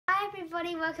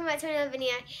everybody, welcome back to another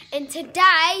video. And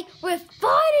today we've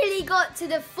finally got to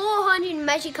the 400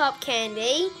 Majikarp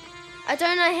candy. I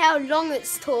don't know how long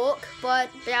it's took, but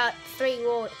about 3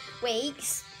 more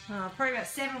weeks. Probably about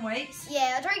 7 weeks.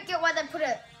 Yeah, I don't get why they put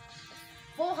it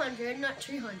 400, not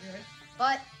 200.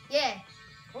 But yeah,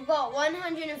 we've got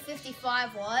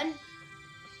 155 one.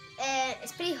 And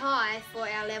it's pretty high for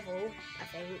our level, I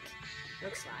think.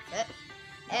 Looks like it.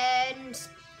 And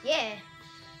yeah,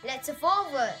 let's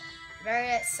evolve it.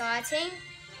 Very exciting.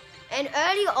 And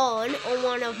early on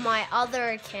one of my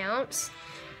other accounts,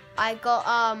 I got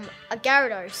a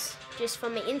Gyarados just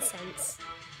from the incense,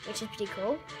 which is pretty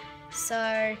cool. So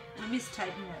I miss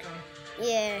taking that though.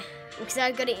 Yeah, because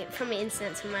I got it from the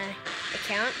incense on my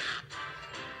account.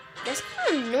 That's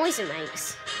kind of noise it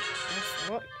makes.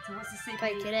 So what's the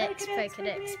secret?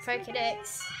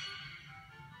 Pokedex.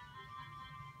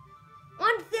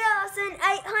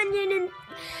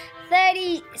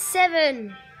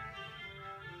 1,837.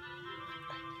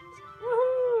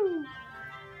 Woohoo!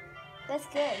 That's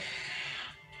good.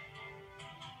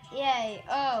 Yay!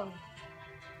 Oh,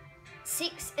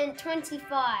 6 and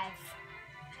 25.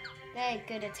 They're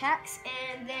good attacks,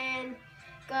 and then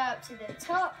go up to the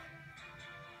top,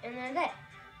 and then there.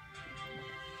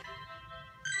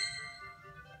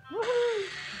 Woohoo!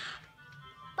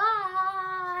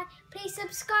 Bye! Please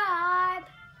subscribe!